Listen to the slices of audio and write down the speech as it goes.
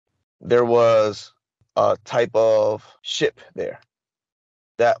there was a type of ship there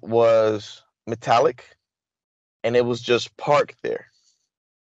that was metallic and it was just parked there.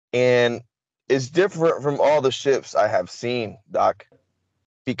 And it's different from all the ships I have seen, Doc,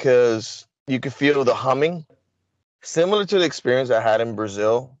 because you could feel the humming, similar to the experience I had in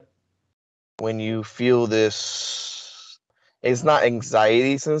Brazil when you feel this, it's not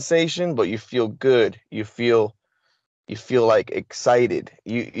anxiety sensation, but you feel good. You feel like excited.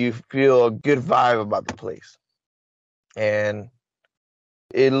 You feel a good vibe about the place. And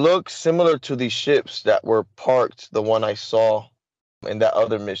it looks similar to the ships that were parked, the one I saw in that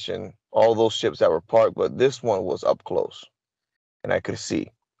other mission, all those ships that were parked, but this one was up close and I could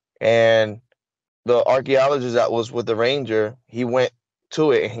see. And the archaeologist that was with the ranger, he went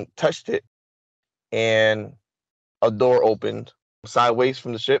to it and he touched it, and a door opened sideways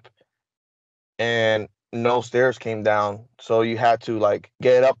from the ship, and no stairs came down. So you had to like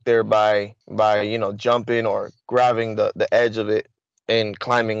get up there by jumping or grabbing the edge of it and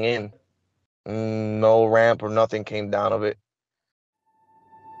climbing in. No ramp or nothing came down of it.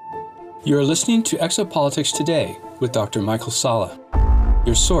 You're listening to Exopolitics Today with Dr. Michael Salla,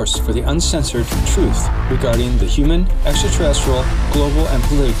 your source for the uncensored truth regarding the human, extraterrestrial, global, and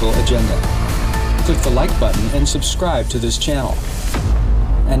political agenda. Click the like button and subscribe to this channel.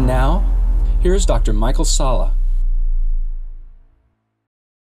 And now, here's Dr. Michael Salla.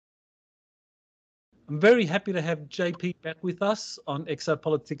 I'm very happy to have JP back with us on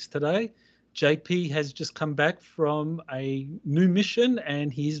Exopolitics Today. JP has just come back from a new mission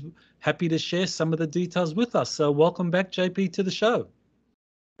and he's happy to share some of the details with us. So welcome back, JP, to the show.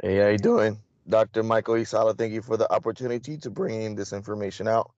 Hey, how you doing? Dr. Michael Isala, thank you for the opportunity to bring this information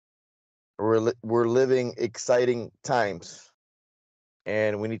out. We're living exciting times,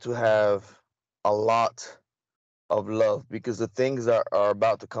 and we need to have a lot of love because the things that are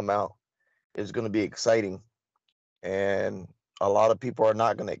about to come out is going to be exciting, and a lot of people are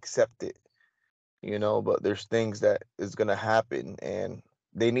not going to accept it, but there's things that is going to happen, and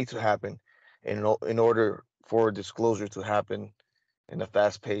they need to happen in order for disclosure to happen in a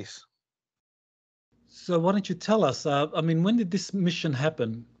fast pace. So why don't you tell us, when did this mission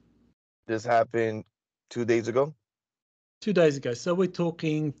happen? This happened 2 days ago. 2 days ago. So we're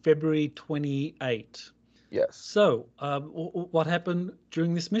talking February 28. Yes. So what happened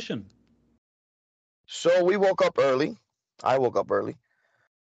during this mission? So we woke up early. I woke up early,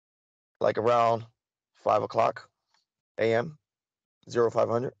 like around 5 o'clock a.m.,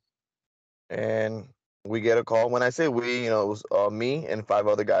 0500. And we get a call. When I say we, it was me and 5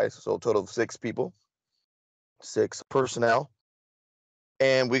 other guys. So a total of 6 people, 6 personnel.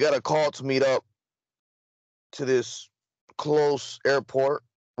 And we got a call to meet up to this close airport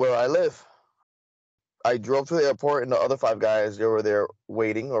where I live. I drove to the airport and the other 5 guys, they were there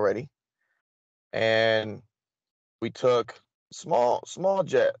waiting already. And we took small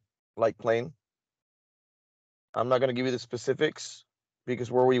jet like plane. I'm not going to give you the specifics because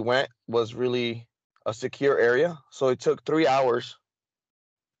where we went was really a secure area. So it took 3 hours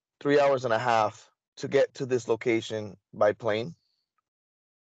and a half to get to this location by plane.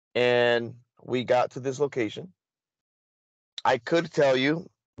 And we got to this location. I could tell you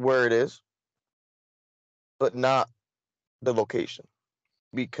where it is, but not the location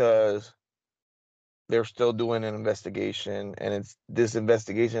because they're still doing an investigation, and this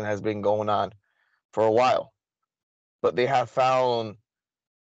investigation has been going on for a while. But they have found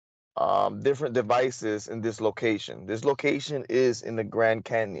different devices in this location. This location is in the Grand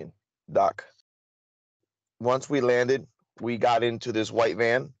Canyon, Doc. Once we landed, we got into this white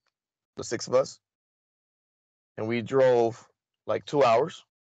van, the 6 of us, and we drove like 2 hours,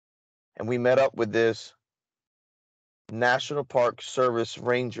 and we met up with this National Park Service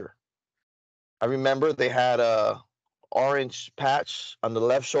ranger. I remember they had a orange patch on the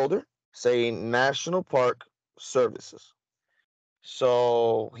left shoulder saying National Park Services.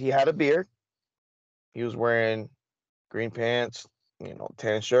 So he had a beard. He was wearing green pants,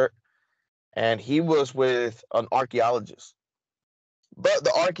 tan shirt, and he was with an archaeologist. But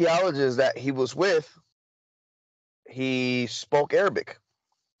the archaeologist that he was with, he spoke Arabic,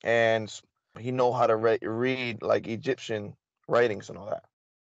 and he know how to read like Egyptian writings and all that.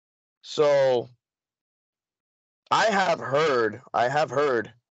 So I have heard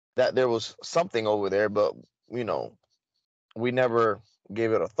that there was something over there, but we never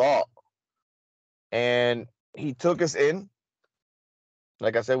gave it a thought. And he took us in.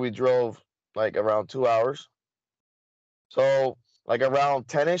 Like I said, we drove like around 2 hours. So like around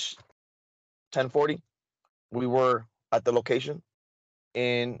 10ish, 10:40, we were at the location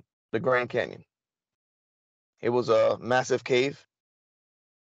in the Grand Canyon. It was a massive cave.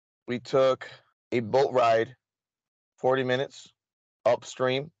 we took a boat ride, 40 minutes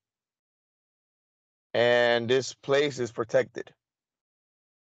upstream, and this place is protected.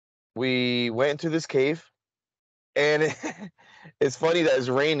 We went into this cave, and it's funny that it's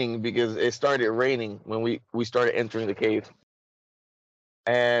raining because it started raining when we started entering the cave,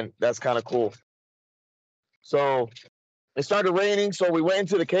 and that's kind of cool. So it started raining, so we went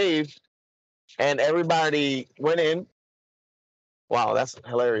into the cave, and everybody went in. Wow, that's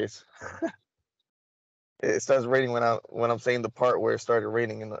hilarious. It starts raining when I'm saying the part where it started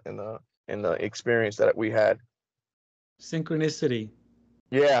raining in the experience that we had. Synchronicity.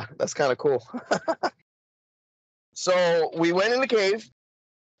 Yeah, that's kind of cool. So we went in the cave,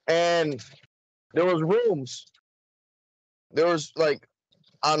 and there was rooms. There was like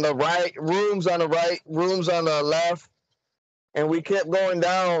on the right, rooms on the right, rooms on the left, and we kept going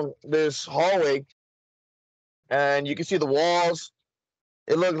down this hallway, and you can see the walls.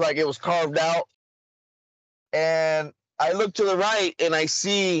 It looked like it was carved out, and I look to the right, and I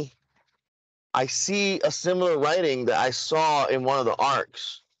see a similar writing that I saw in one of the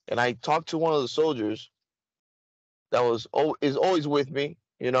arcs, and I talked to one of the soldiers that is always with me,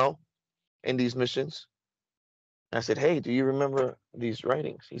 in these missions. And I said, "Hey, do you remember these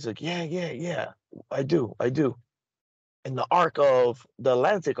writings?" He's like, "Yeah, I do. In the arc of the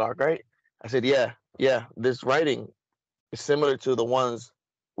Atlantic arc, right?" I said, "Yeah. This writing is similar to the ones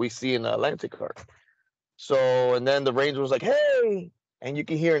we see in the Atlantic arc." So, and then the ranger was like, "Hey," and you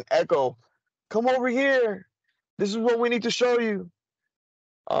can hear an echo, "Come over here. This is what we need to show you."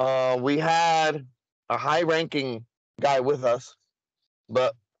 We had a high-ranking guy with us,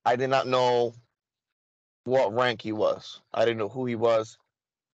 but I did not know what rank he was. I didn't know who he was,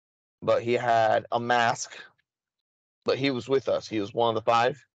 but he had a mask. But he was with us. He was one of the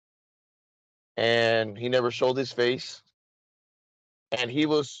five, and he never showed his face. And he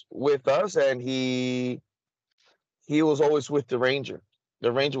was with us, and he was always with the ranger.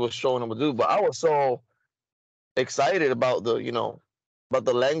 The ranger was showing him what to do. But I was so excited about about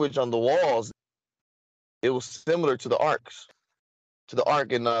the language on the walls. It was similar to the arcs, to the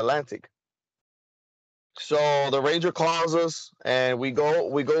arc in the Atlantic. So the ranger calls us, and we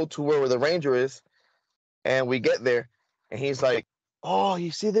go to where the ranger is, and we get there, and he's like, "Oh,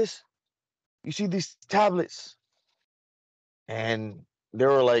 you see this? You see these tablets?" And they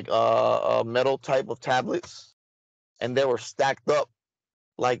were like a metal type of tablets, and they were stacked up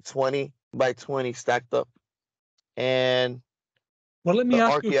like 20 by 20 stacked up. And Well, let me the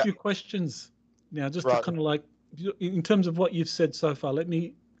ask you a archae few questions now, just to Roger. kind of like, in terms of what you've said so far,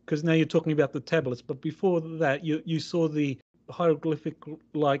 because now you're talking about the tablets, but before that, you saw the hieroglyphic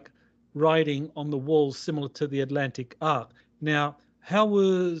like writing on the walls similar to the Atlantic arc. Now, how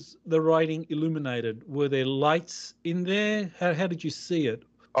was the writing illuminated? Were there lights in there? How did you see it?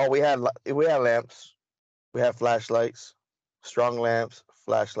 Oh, we had lamps. We had flashlights, strong lamps,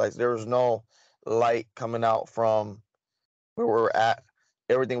 flashlights. There was no light coming out from where we were at.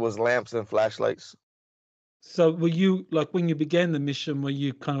 Everything was lamps and flashlights. So were you, like, when you began the mission, were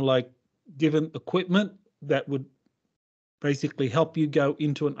you kind of like given equipment that would basically help you go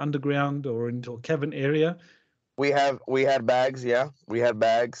into an underground or into a cavern area? We had bags, yeah. We had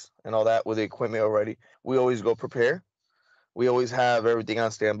bags and all that with the equipment already. We always go prepare. We always have everything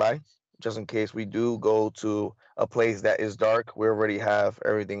on standby, just in case we do go to a place that is dark. We already have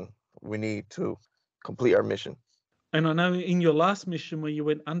everything we need to complete our mission. And I know in your last mission where you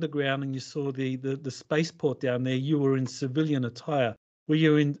went underground and you saw the spaceport down there, you were in civilian attire. Were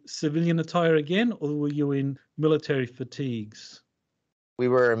you in civilian attire again, or were you in military fatigues? We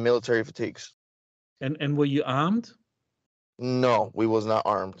were in military fatigues. And were you armed? No, we was not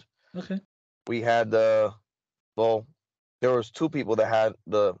armed. Okay. We had there was two people that had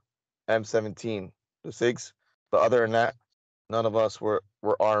the M17, the SIGs. But other than that, none of us were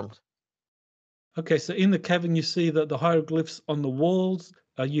armed. Okay, so in the cavern you see the hieroglyphs on the walls.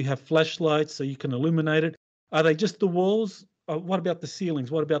 You have flashlights so you can illuminate it. Are they just the walls? What about the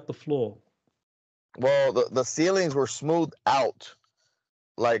ceilings? What about the floor? Well, the ceilings were smoothed out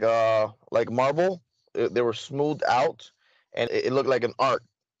like marble. They were smoothed out, and it looked like an arc.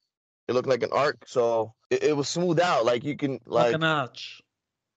 It looked like an arc, so it was smoothed out, like you can Like an arch.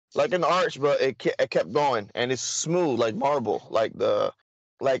 Like an arch, but it kept going, and it's smooth like marble, like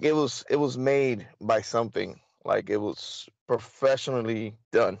it was made by something, like it was professionally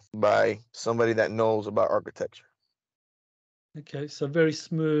done by somebody that knows about architecture. Okay, so very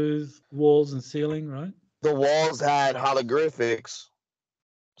smooth walls and ceiling, right? The walls had hieroglyphics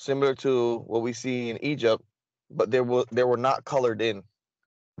similar to what we see in Egypt, but they were not colored in.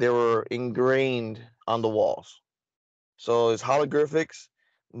 They were ingrained on the walls. So it's hieroglyphics,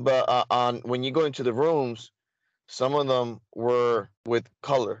 But on when you go into the rooms, some of them were with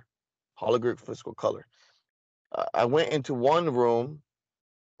color, holographic physical color. I went into one room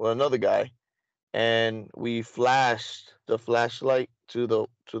with another guy, and we flashed the flashlight to the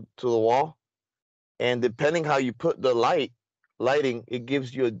wall, and depending how you put the lighting, it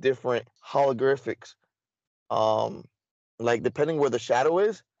gives you a different holographics. Um, like depending where the shadow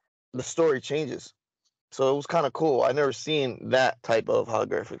is, the story changes. So it was kind of cool. I never seen that type of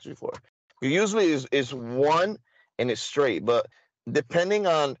holographics before. Usually is one and it's straight, but depending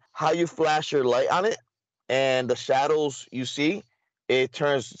on how you flash your light on it and the shadows you see, it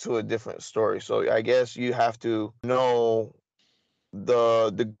turns to a different story. So I guess you have to know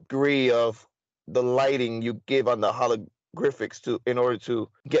the degree of the lighting you give on the holographics to in order to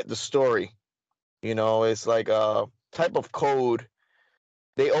get the story. It's like a type of code.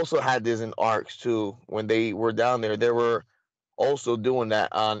 They also had this in arcs too. When they were down there, they were also doing that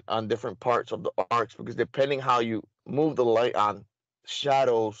on different parts of the arcs, because depending how you move the light on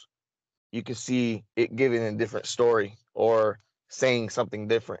shadows, you can see it giving a different story or saying something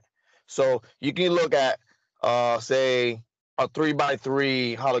different. So you can look at say a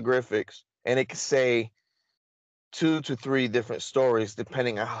 3x3 holographics, and it could say 2 to 3 different stories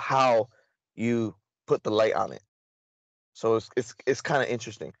depending on how you put the light on it. So it's kind of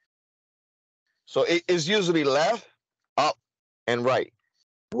interesting. So it is usually left, up, and right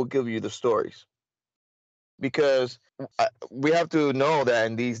will give you the stories, because we have to know that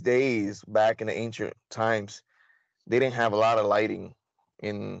in these days, back in the ancient times, they didn't have a lot of lighting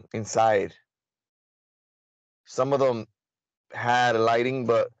inside. Some of them had lighting,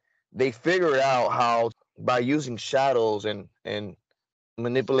 but they figured out how, by using shadows and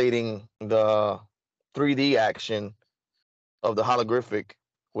manipulating the 3D action of the holographic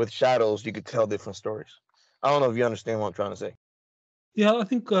with shadows, you could tell different stories. I don't know if you understand what I'm trying to say. Yeah, I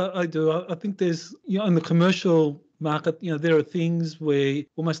think I do. I think there's, in the commercial market, there are things where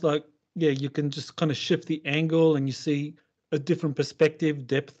almost like, you can just kind of shift the angle and you see a different perspective,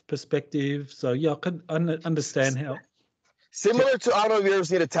 depth perspective. So yeah, I can understand how. Similar to, I don't know if you ever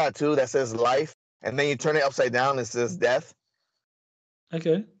seen a tattoo that says life, and then you turn it upside down and it says death.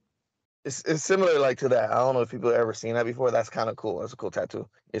 Okay. It's similar like to that. I don't know if people have ever seen that before. That's kind of cool. That's a cool tattoo.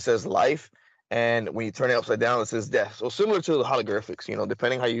 It says life, and when you turn it upside down, it says death. So similar to the holographics,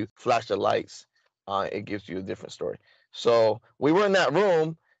 depending how you flash the lights, it gives you a different story. So we were in that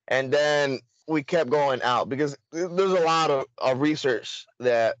room, and then we kept going out, because there's a lot of research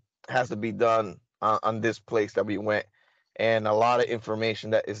that has to be done on this place that we went, and a lot of information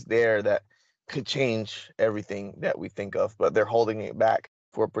that is there that could change everything that we think of, but they're holding it back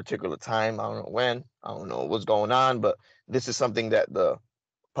for a particular time. I don't know when, I don't know what's going on, but this is something that the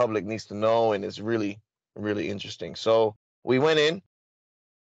public needs to know, and it's really, really interesting. So we went in,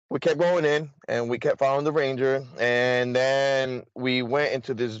 we kept going in, and we kept following the ranger, and then we went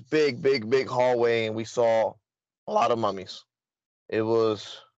into this big, big, big hallway, and we saw a lot of mummies. It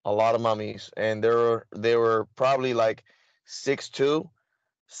was a lot of mummies, and they were probably like 6'2",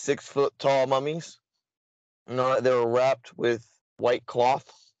 6 foot tall mummies. They were wrapped with white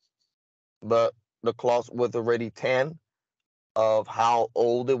cloth, but the cloth was already tan of how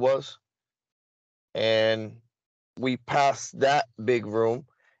old it was. And we passed that big room,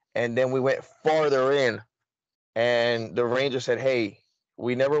 and then we went farther in, and the ranger said, "Hey,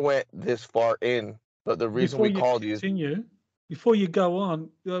 we never went this far in, but the reason Before we you called you is..." continue, before you go on,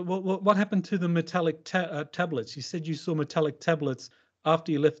 what happened to the metallic tablets? You said you saw metallic tablets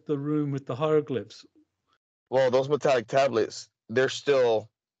after you left the room with the hieroglyphs. Well, those metallic tablets, they're still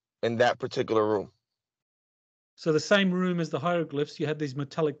in that particular room. So the same room as the hieroglyphs, you had these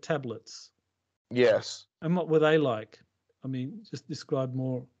metallic tablets. Yes. And what were they like? I mean, just describe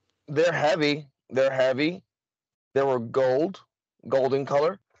more. They're heavy. They're heavy. They were golden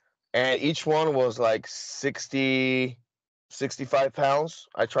color, and each one was like 60, 65 pounds.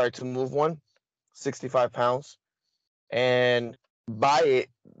 I tried to move one, 65 pounds. And by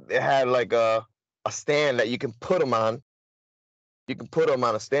it had like a stand that you can put them on. You can put them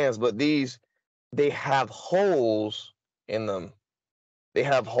on a stands, but these, they have holes in them. They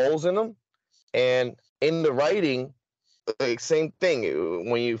have holes in them, and in the writing, same thing.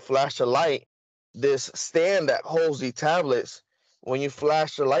 When you flash a light, this stand that holds the tablets, when you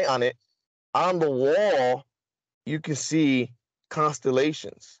flash the light on it, on the wall, you can see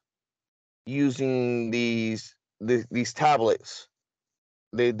constellations using these tablets.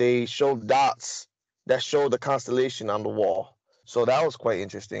 They show dots that show the constellation on the wall. So that was quite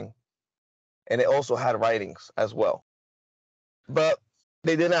interesting. And it also had writings as well. But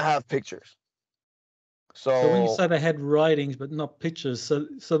they did not have pictures. So when you So say they had writings but not pictures, so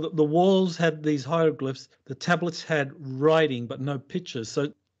the walls had these hieroglyphs, the tablets had writing but no pictures.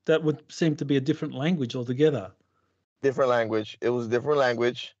 So that would seem to be a different language altogether. different language. It was different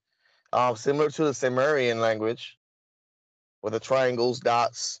language, similar to the Sumerian language, with the triangles,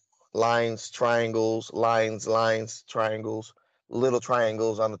 dots, lines, triangles, lines, triangles, little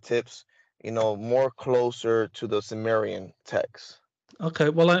triangles on the tips. More closer to the Sumerian text. Okay,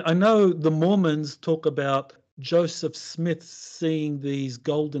 well, I know the Mormons talk about Joseph Smith seeing these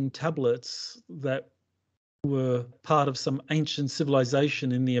golden tablets that were part of some ancient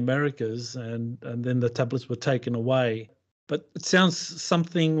civilization in the Americas, and then the tablets were taken away. But it sounds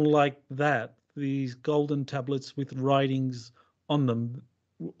something like that, these golden tablets with writings on them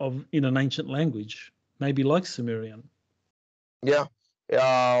in an ancient language, maybe like Sumerian. Yeah.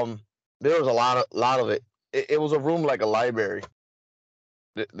 There was a lot of it. It was a room like a library.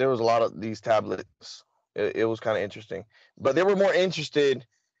 There was a lot of these tablets. It was kind of interesting, but they were more interested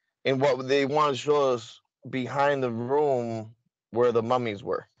in what they wanted to show us behind the room where the mummies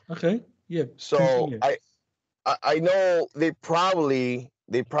were. Okay, yeah. So Continue. I know they probably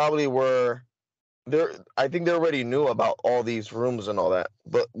were there. I think they already knew about all these rooms and all that,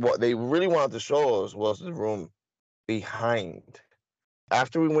 but what they really wanted to show us was the room behind.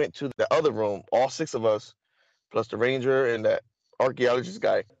 After we went to the other room, all six of us, plus the ranger and that archaeologist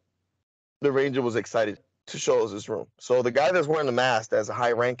guy, the ranger was excited to show us this room. So the guy that's wearing the mask, that's a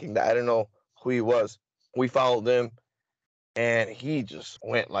high ranking, that I didn't know who he was, we followed him, and he just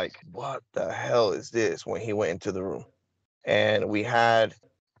went like, "What the hell is this?" when he went into the room. And we had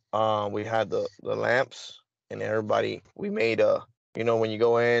the lamps, and everybody, we made when you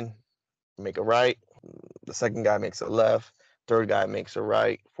go in, you make a right, the second guy makes a left, third guy makes a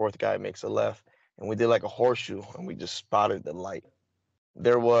right, fourth guy makes a left, and we did like a horseshoe, and we just spotted the light.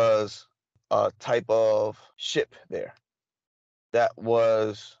 There was a type of ship there that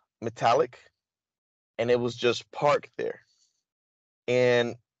was metallic, and it was just parked there.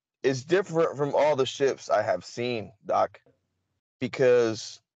 And it's different from all the ships I have seen, Doc,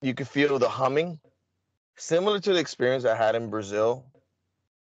 because you could feel the humming, similar to the experience I had in Brazil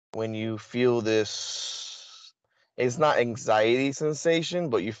when you feel this. It's not anxiety sensation,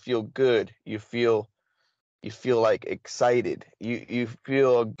 but you feel good. You feel like excited. You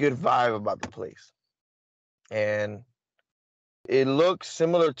feel a good vibe about the place. And it looks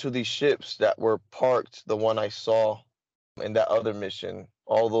similar to the ships that were parked, the one I saw in that other mission,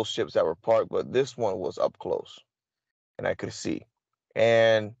 all those ships that were parked, but this one was up close and I could see.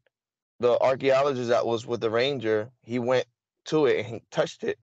 And the archaeologist that was with the ranger, he went to it and he touched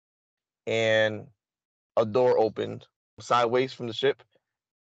it, and a door opened sideways from the ship,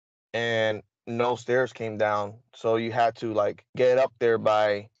 and no stairs came down. So you had to like get up there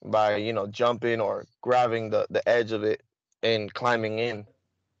by jumping or grabbing the edge of it and climbing in.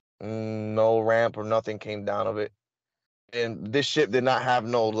 No ramp or nothing came down of it. And this ship did not have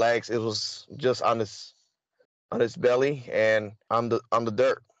no legs. It was just on its belly and on the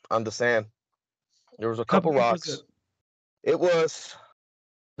dirt, on the sand. There was a How couple big was rocks. It was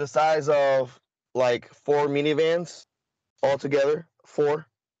the size of like 4 minivans altogether, 4.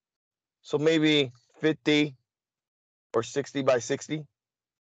 So maybe 50 or 60 by 60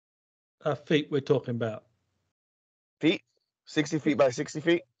 feet we're talking about? feet, 60 feet by 60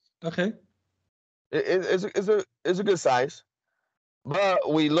 feet. Okay. It's a good size.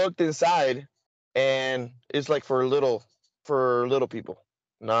 But we looked inside, and it's like for little people,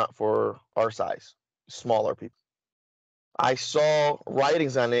 not for our size, smaller people. I saw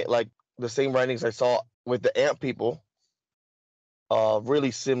writings on it, like the same writings I saw with the ant people.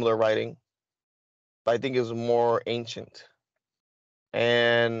 Really similar writing, but I think it was more ancient.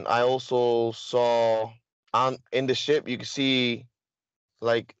 And I also saw in the ship, you could see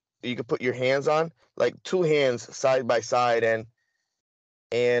like you could put your hands on, like 2 hands side by side, and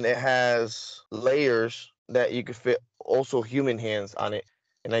it has layers that you could fit also human hands on it.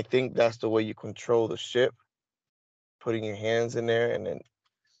 And I think that's the way you control the ship, putting your hands in there, and then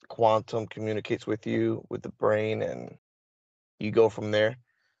quantum communicates with you with the brain, and you go from there.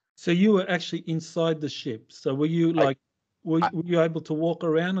 So you were actually inside the ship. So were you like, were you able to walk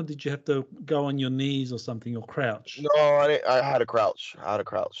around, or did you have to go on your knees or something, or crouch? No, I had a crouch.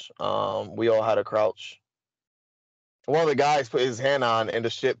 We all had a crouch. One of the guys put his hand on, and the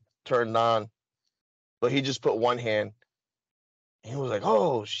ship turned on, but he just put one hand. He was like,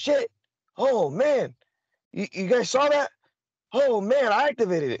 "Oh shit! Oh man, you guys saw that? Oh man, I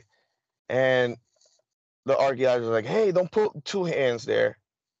activated it." And the archaeologist was like, "Hey, don't put 2 hands there.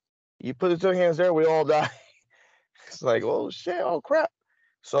 You put the 2 hands there, we all die." It's like, "Oh shit! Oh crap!"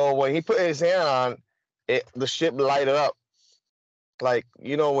 So when he put his hand on, the ship lighted up. Like,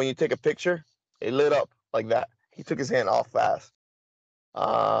 when you take a picture, it lit up like that. He took his hand off fast.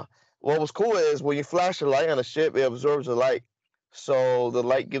 What was cool is when you flash a light on a ship, it absorbs the light. So the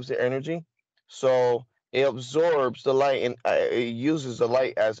light gives it energy. So it absorbs the light and it uses the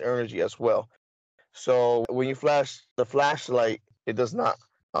light as energy as well. So when you flash the flashlight, it does not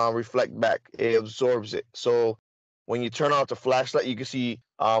reflect back. It absorbs it. So when you turn off the flashlight, you can see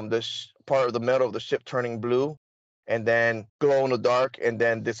part of the metal of the ship turning blue and then glow in the dark and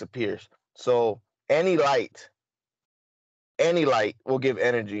then disappears. So any light will give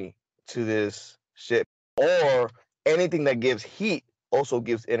energy to this ship, or anything that gives heat also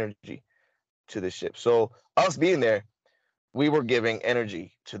gives energy to the ship. So us being there, we were giving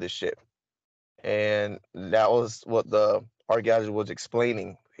energy to the ship. And that was what the archaeologist was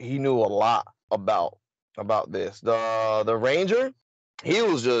explaining. He knew a lot about this. The ranger, he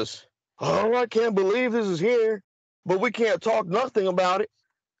was just, oh, I can't believe this is here, but we can't talk nothing about it.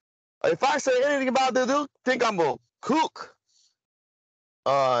 If I say anything about this, they'll think I'm a kook.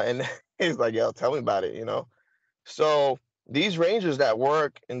 And he's like, yo, tell me about it, So these rangers that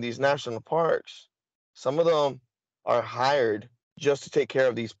work in these national parks, some of them are hired just to take care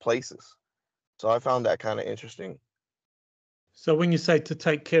of these places. So I found that kind of interesting. So when you say to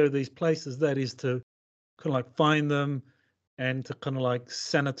take care of these places, that is to kind of like find them and to kind of like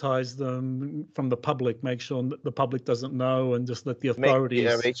sanitize them from the public, make sure that the public doesn't know, and just let the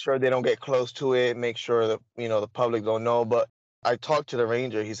authorities. Make sure they don't get close to it. Make sure that the public don't know. But I talked to the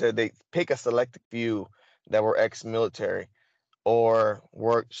ranger. He said they pick a selected few that were ex-military or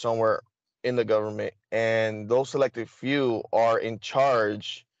worked somewhere in the government, and those selected few are in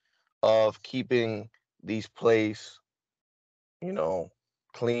charge of keeping these places,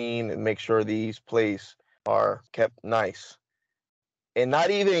 clean, and make sure these places are kept nice. And not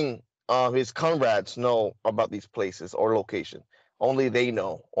even his comrades know about these places or location. Only they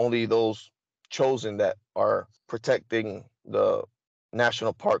know. Only those chosen that are protecting the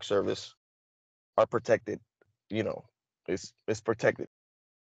National Park Service are protected. It's protected.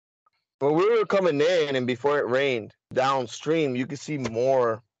 When we were coming in and before it rained, downstream, you could see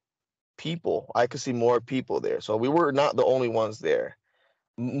more people. I could see more people there. So we were not the only ones there.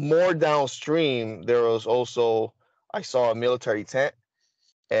 More downstream, there was also, I saw a military tent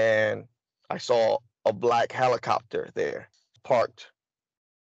and I saw a black helicopter there parked.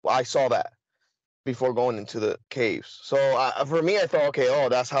 Well, I saw that before going into the caves. So for me, I thought, okay,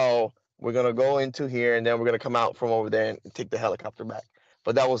 that's how we're going to go into here and then we're going to come out from over there and take the helicopter back.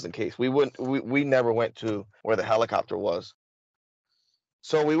 But that wasn't the case. We never went to where the helicopter was.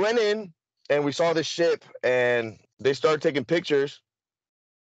 So we went in and we saw the ship and they started taking pictures.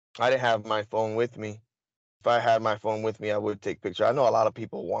 I didn't have my phone with me. If I had my phone with me, I would take pictures. I know a lot of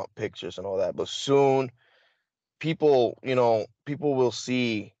people want pictures and all that, but soon people will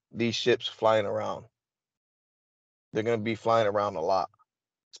see these ships flying around. They're going to be flying around a lot,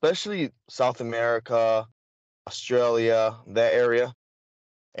 especially South America, Australia, that area,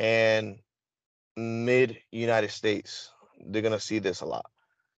 and mid-United States. They're going to see this a lot.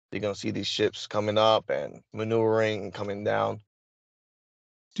 They're going to see these ships coming up and maneuvering and coming down.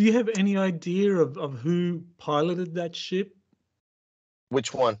 Do you have any idea of who piloted that ship?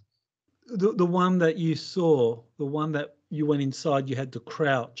 Which one? The one that you saw, the one that you went inside, you had to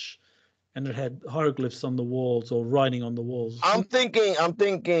crouch and it had hieroglyphs on the walls or writing on the walls. I'm thinking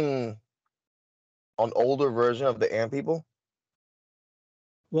an older version of the Ant People.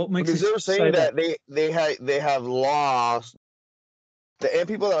 What makes because they were saying that they have lost the Ant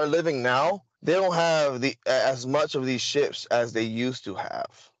People that are living now. They don't have as much of these ships as they used to have.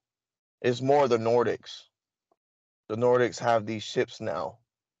 It's more the Nordics. The Nordics have these ships now.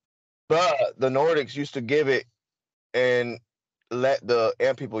 But the Nordics used to give it and let the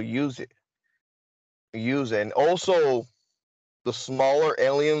Ant People use it. And also the smaller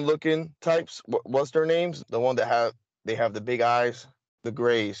alien-looking types, what's their names? The one that they have the big eyes, the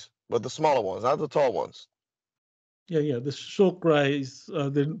grays, but the smaller ones, not the tall ones. Yeah. The short grays,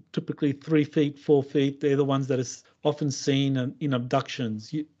 they're typically 3 feet, 4 feet. They're the ones that is often seen in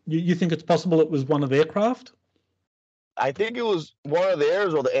abductions. You think it's possible it was one of their craft? I think it was one of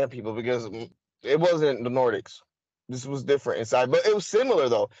theirs or the Ant People because it wasn't the Nordics. This was different inside, but it was similar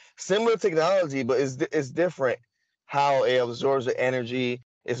though. Similar technology, but it's different how it absorbs the energy.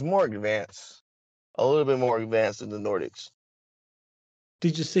 It's more advanced, a little bit more advanced than the Nordics.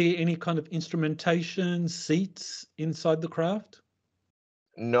 Did you see any kind of instrumentation, seats inside the craft?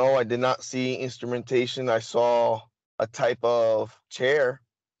 No, I did not see instrumentation. I saw a type of chair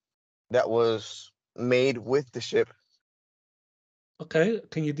that was made with the ship. Okay,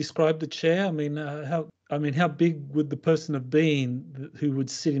 can you describe the chair? I mean, how I mean, how big would the person have been who would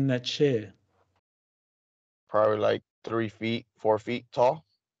sit in that chair? Probably like 3 feet, 4 feet tall.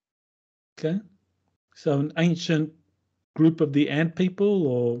 Okay. So an ancient group of the ant people,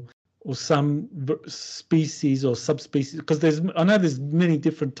 or some species or subspecies, because I know there's many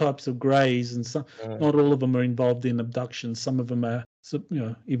different types of greys, and some, not all of them are involved in abduction. Some of them are,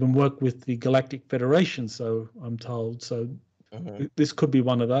 even work with the Galactic Federation, so I'm told. So this could be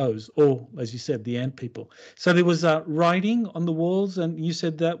one of those, or as you said, the ant people. So there was writing on the walls, and you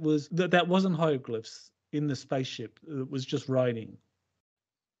said that wasn't hieroglyphs in the spaceship. It was just writing.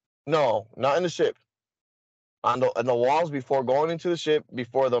 No, not in the ship. On the walls before going into the ship,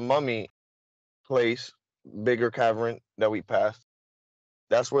 before the mummy place, bigger cavern that we passed,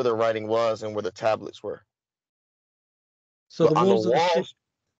 that's where the writing was and where the tablets were. So but the walls of the ship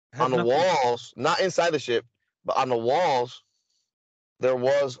on the nothing. walls, not inside the ship, but on the walls, there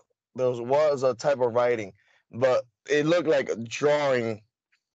was a type of writing, but it looked like a drawing,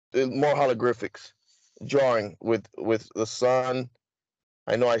 more holographics, drawing with the sun.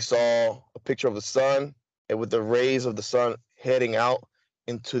 I know I saw a picture of the sun, and with the rays of the sun heading out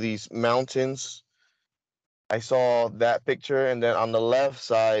into these mountains. I saw that picture, and then on the left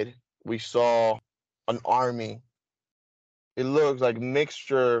side, we saw an army. It looks like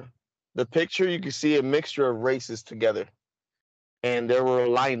mixture. The picture, you can see a mixture of races together, and they were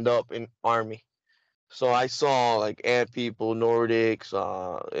lined up in army. So I saw like ant people, Nordics,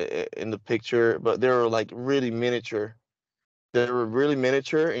 in the picture, but they were like really miniature. They were really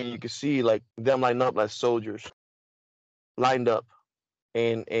miniature, and you could see like them lined up like soldiers, lined up,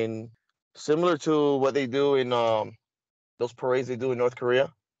 and similar to what they do in those parades they do in North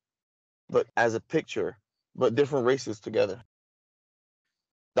Korea, but as a picture, but different races together.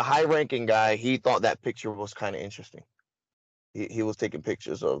 The high-ranking guy, he thought that picture was kind of interesting. He was taking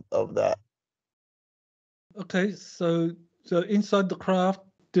pictures of that. Okay, so inside the craft,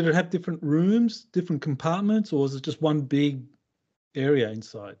 did it have different rooms, different compartments, or was it just one big area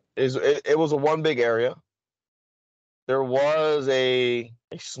inside? It was a one big area. There was a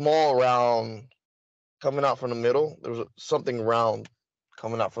small round coming out from the middle. There was something round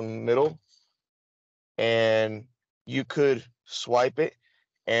coming out from the middle, and you could swipe it,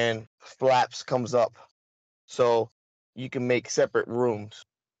 and flaps comes up, so you can make separate rooms.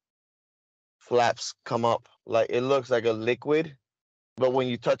 Flaps come up, like it looks like a liquid, but when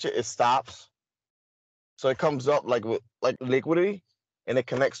you touch it, it stops. So it comes up like liquidy, and it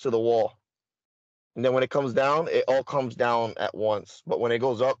connects to the wall. And then when it comes down, it all comes down at once. But when it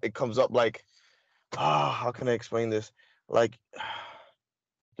goes up, it comes up like, how can I explain this? Like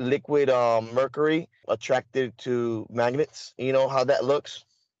liquid mercury attracted to magnets. You know how that looks?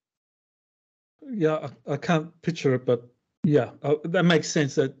 Yeah, I can't picture it, but yeah, that makes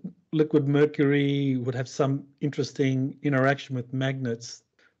sense that liquid mercury would have some interesting interaction with magnets.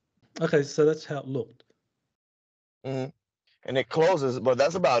 Okay, so that's how it looked. And it closes, but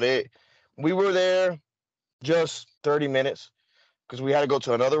that's about it. We were there just 30 minutes because we had to go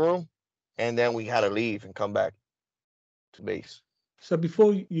to another room, and then we had to leave and come back to base. So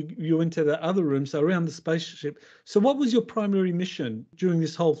before you went to the other room, so around the spaceship, so what was your primary mission during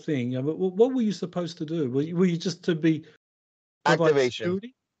this whole thing? What were you supposed to do? Were you just to be activation?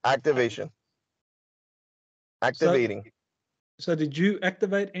 Activation. Activating. So did you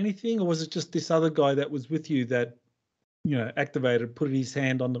activate anything, or was it just this other guy that was with you that activated, put his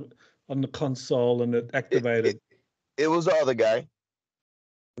hand on the console and it activated? It was the other guy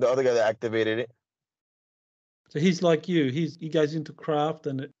that activated it. So he's like you. He goes into craft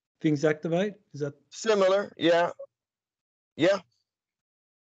and things activate. Is that similar? Yeah.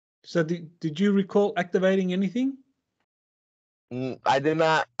 So did you recall activating anything? I did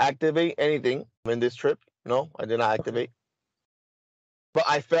not activate anything in this trip. No, I did not activate. But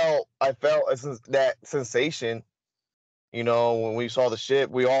I felt that sensation. When we saw the ship,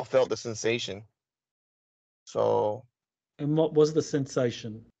 we all felt the sensation. So. And what was the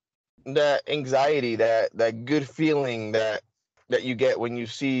sensation? That anxiety, that good feeling that you get when you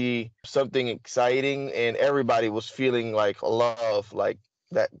see something exciting, and everybody was feeling like love, like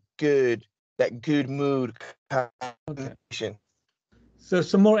that good mood. Okay. So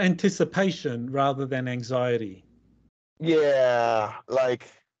some more anticipation rather than anxiety. Yeah, like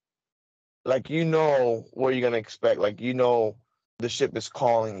what you're gonna expect. Like the ship is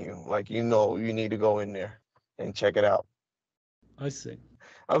calling you. Like you need to go in there and check it out. I see.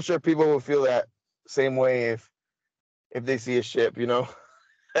 I'm sure people will feel that same way if they see a ship,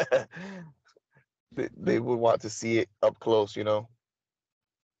 they would want to see it up close,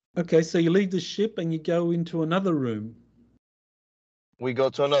 Okay, so you leave the ship and you go into another room. We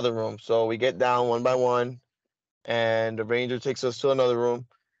go to another room. So we get down one by one, and the ranger takes us to another room.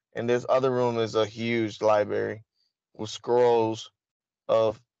 And this other room is a huge library with scrolls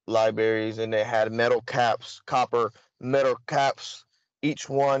of libraries, and they had metal caps, copper metal caps, each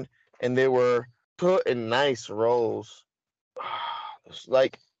one, and they were put in nice rows. It's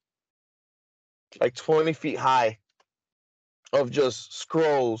like 20 feet high of just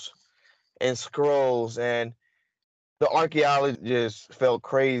scrolls and scrolls. And the archaeologist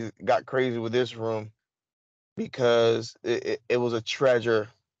got crazy with this room because it was a treasure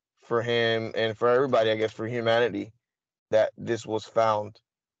for him and for everybody, I guess, for humanity, that this was found.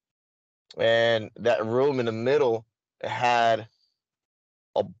 And that room in the middle had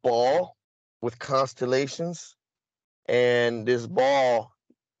a ball with constellations, and this ball,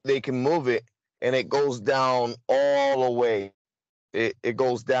 they can move it, and it goes down all the way. It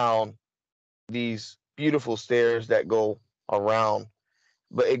goes down these beautiful stairs that go around,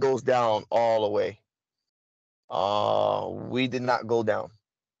 but it goes down all the way. We did not go down.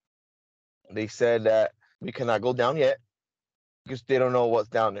 They said that we cannot go down yet because they don't know what's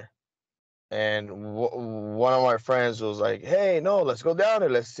down there. And one of my friends was like, "Hey, no, let's go down there.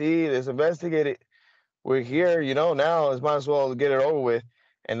 Let's see. Let's investigate it. We're here, now. Let's might as well get it over with."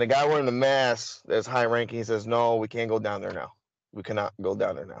 And the guy wearing the mask that's high ranking, he says, "No, we can't go down there now. We cannot go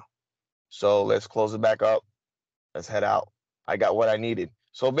down there now. So let's close it back up. Let's head out. I got what I needed."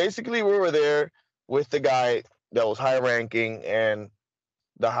 So basically, we were there with the guy that was high ranking, and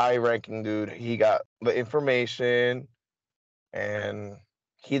the high ranking dude, he got the information, and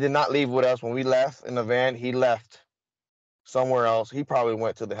he did not leave with us when we left in the van. He left somewhere else. He probably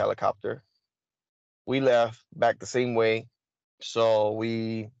went to the helicopter. We left back the same way. So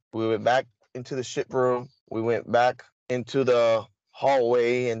we went back into the ship room. We went back into the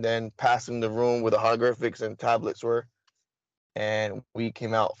hallway, and then passing the room where the hieroglyphics and tablets were. And we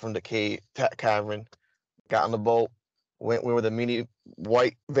came out from the cavern, got on the boat, went where the mini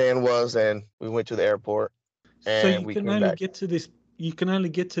white van was, and we went to the airport. So And you we can came only back. get to this. You can only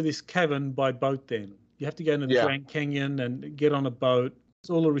get to this cavern by boat. Then you have to go into the Yeah. Grand Canyon and get on a boat.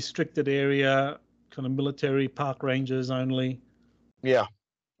 It's all a restricted area, kind of military park rangers only. Yeah,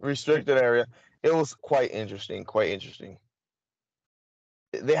 restricted area. It was quite interesting. Quite interesting.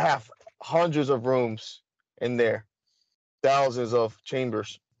 They have hundreds of rooms in there, thousands of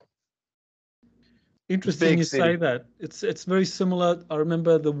chambers. Interesting Big you say city. that. It's very similar. I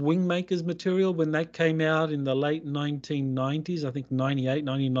remember the Wingmakers material when that came out in the late 1990s, I think 98,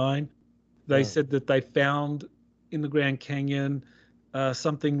 99. They said that they found in the Grand Canyon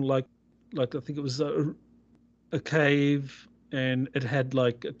something like I think it was a cave, and it had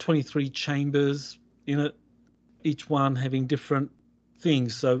like 23 chambers in it, each one having different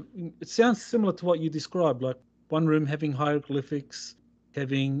things. So it sounds similar to what you described, like one room having hieroglyphics,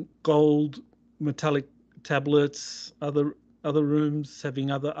 having gold metallic tablets, other rooms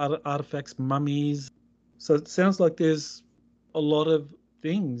having other artifacts, mummies. So it sounds like there's a lot of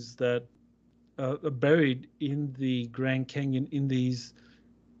things that are buried in the Grand Canyon in these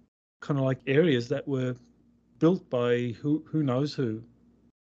kind of like areas that were built by who knows who.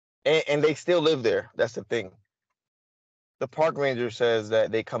 And they still live there. That's the thing. The park ranger says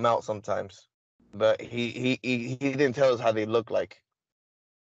that they come out sometimes, but he didn't tell us how they look like.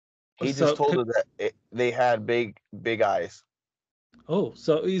 He So just told us that they had big eyes. oh,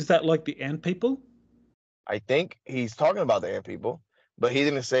 so is that like the ant people? I think he's talking about the ant people, but he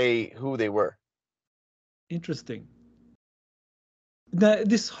didn't say who they were. Interesting. Now,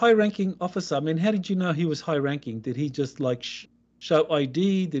 this high-ranking officer, I mean, how did you know he was high-ranking? Did he just like show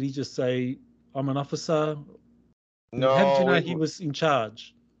ID? Did he just say, "I'm an officer"? How did you know he No, was in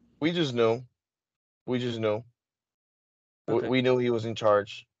charge? we just knew. We just knew. Okay. We knew he was in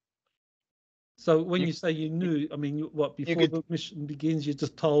charge. So when You you say you knew, I mean, what, you before could the mission begins, you're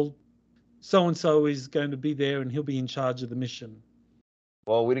just told so and so is going to be there and he'll be in charge of the mission.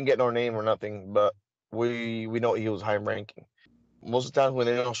 well, we didn't get no name or nothing, but we know he was high ranking. Most of the time when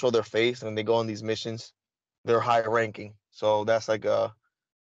they don't show their face and they go on these missions, they're high ranking. So that's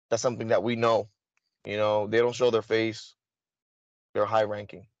that's something that we know. They don't show their face. They're high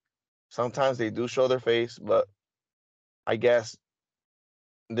ranking. Sometimes they do show their face, but I guess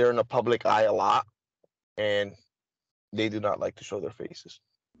they're in the public eye a lot, and they do not like to show their faces.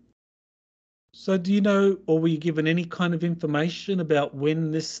 So do you know, or were you given any kind of information about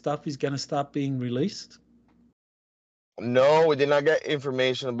when this stuff is going to start being released? No, we did not get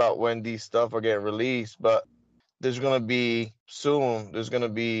information about when these stuff are getting released, but there's gonna be soon. There's gonna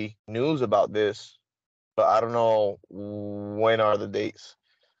be news about this, but I don't know when are the dates.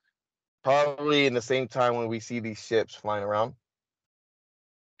 Probably in the same time when we see these ships flying around.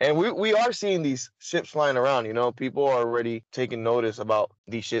 And we are seeing these ships flying around, you know. People are already taking notice about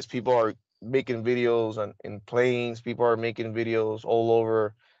these ships. People are making videos in planes. People are making videos all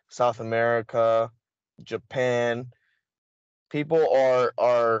over South America, Japan. People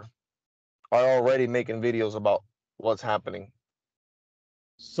are already making videos about what's happening.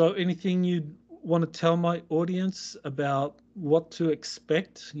 So anything you want to tell my audience about what to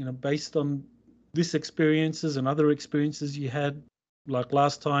expect, you know, based on this experiences and other experiences you had, like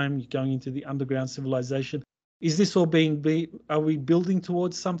last time you're going into the underground civilization? Is this all are we building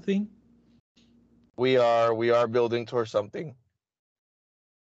towards something? We are building towards something.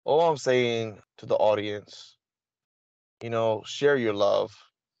 All I'm saying to the audience, you know, share your love.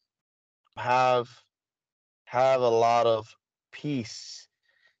 Have a lot of peace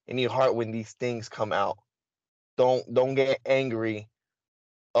in your heart when these things come out. Don't get angry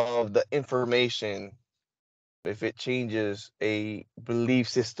of the information if it changes a belief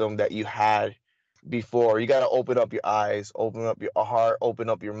system that you had before. You got to open up your eyes, open up your heart, open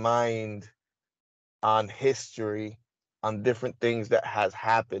up your mind on history, on different things that has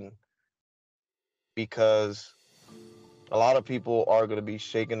happened, because a lot of people are going to be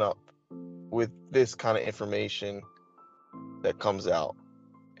shaken up with this kind of information that comes out.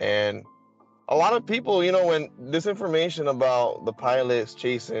 And a lot of people, you know, when this information about the pilots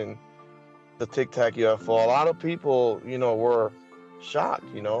chasing the Tic Tac UFO, a lot of people, you know, were shocked.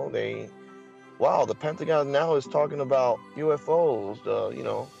 You know, wow, the Pentagon now is talking about UFOs,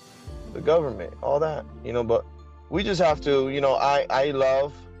 the government, all that, you know. But we just have to, you know, I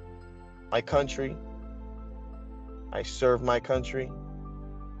love my country. I serve my country,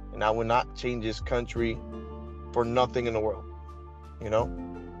 and I will not change this country for nothing in the world, you know.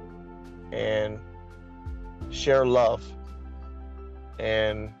 And share love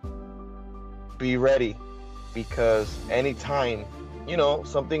and be ready, because anytime, you know,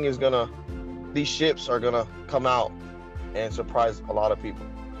 these ships are gonna come out and surprise a lot of people,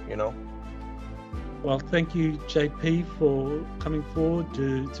 you know. Well, thank you, JP, for coming forward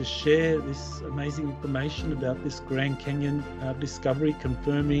to share this amazing information about this Grand Canyon discovery,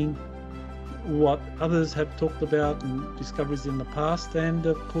 confirming what others have talked about and discoveries in the past, and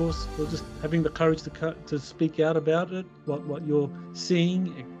of course for just having the courage to speak out about it, what you're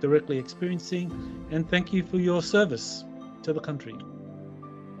seeing, directly experiencing. And thank you for your service to the country.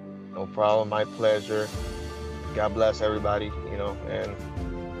 No problem, my pleasure. God bless everybody, you know. And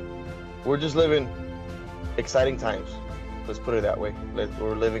we're just living exciting times, let's put it that way.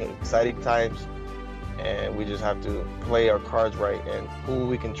 We're living exciting times, and we just have to play our cards right, and who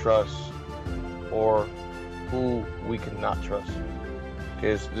we can trust or who we cannot trust,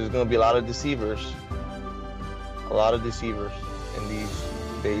 because there's going to be a lot of deceivers in these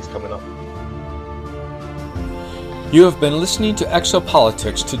days coming up. You have been listening to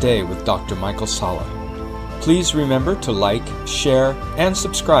Exopolitics Today with Dr. Michael Salla. Please remember to like, share, and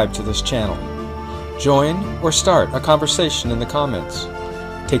subscribe to this channel. Join or start a conversation in the comments.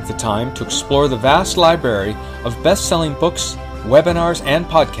 Take the time to explore the vast library of best-selling books, webinars, and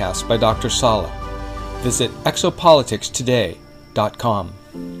podcasts by Dr. Salla. Visit exopoliticstoday.com.